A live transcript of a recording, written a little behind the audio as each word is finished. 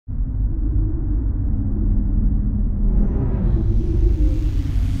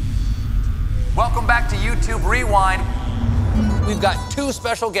Welcome back to YouTube Rewind. We've got two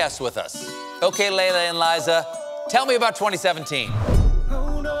special guests with us. Okay, Layla and Liza, tell me about 2017.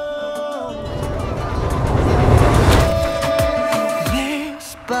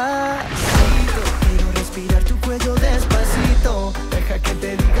 Despacito, quiero respirar tu cuello despacito. Deja que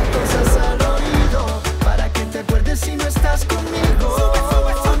te diga cosas al oído, para que te acuerdes si no estás conmigo.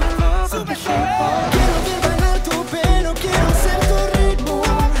 Quiero ver bailar tu pelo, quiero ser tu ritmo,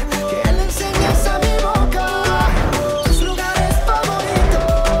 que le enseñes a mi boca tus lugares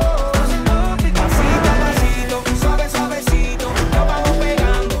favoritos. Pasito a pasito, suave suavecito, nos vamos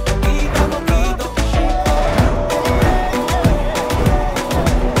pegando poquito a poquito.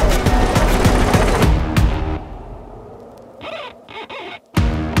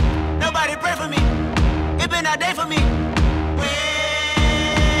 Nobody pray for me. It been a day for me.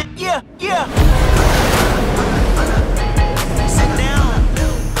 Yeah, yeah. Sit down.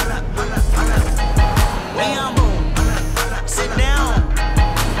 Preamble. Sit down.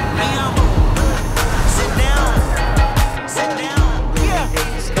 Preamble. Sit down. Sit down. Yeah.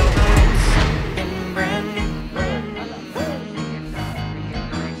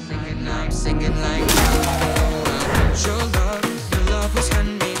 Sing it like your love was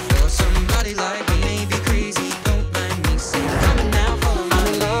handmade for somebody like me. Maybe crazy, don't mind me. Say, come now, follow my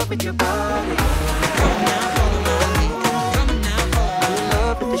lead. I'm in love with your body. Come now, follow my lead. Come now, follow my lead. I'm in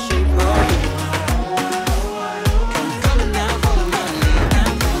love with the shape of you. Come now, follow my lead.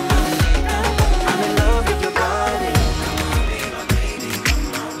 Now follow my lead. I'm in love with your body.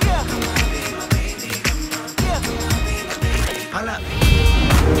 Hola.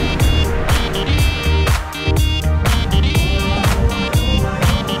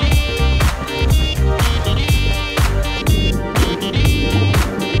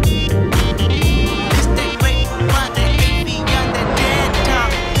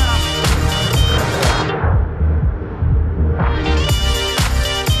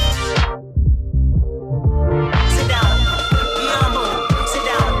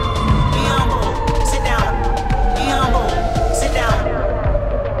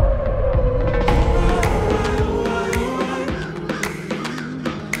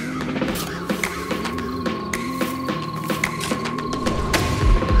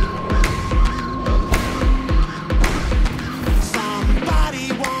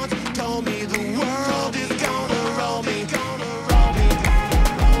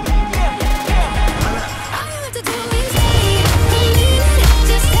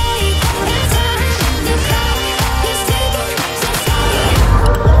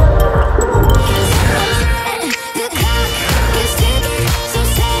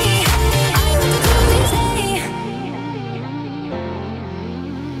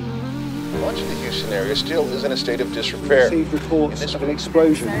 Much of the Houston area still is in a state of disrepair. Received reports of an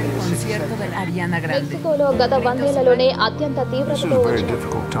explosion. మెక్సికోలో గత 100 ఏళ్లలోనే అత్యంత This is తీవ్రతతో a very వచ్చిన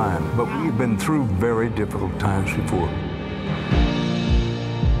difficult time, but we've been through very difficult times before.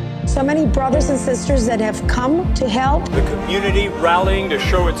 So many brothers and sisters that have come to help. The community rallying to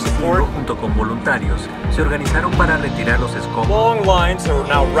show its support. Junto con voluntarios, se organizaron para retirar los escombros. Long lines are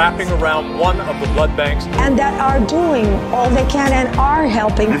now wrapping around one of the blood banks. And that are doing all they can and are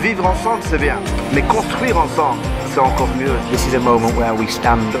helping. Vivre ensemble, c'est bien, mais construire ensemble, c'est encore mieux. This is a moment where we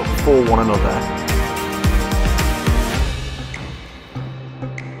stand up for one another.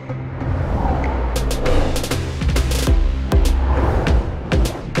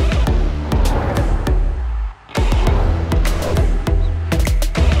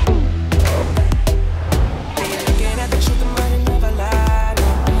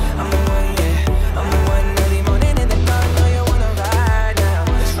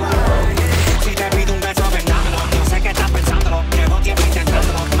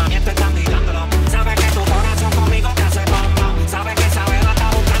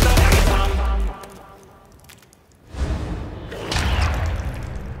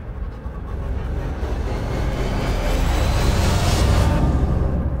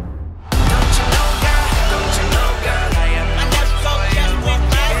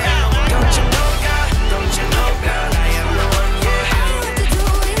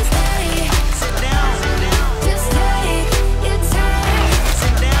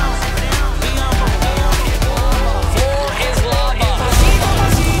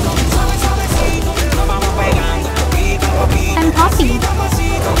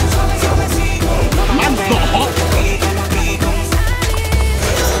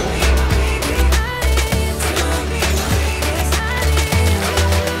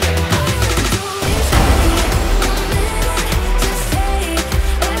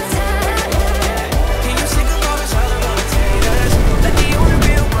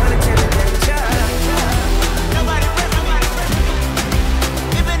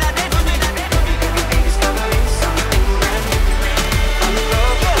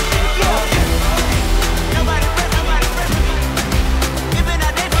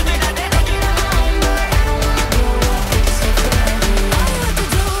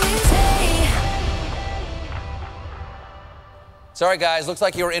 Sorry, guys. Looks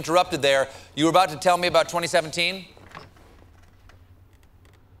like you were interrupted there. You were about to tell me about 2017?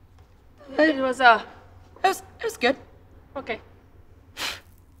 It was good. Okay.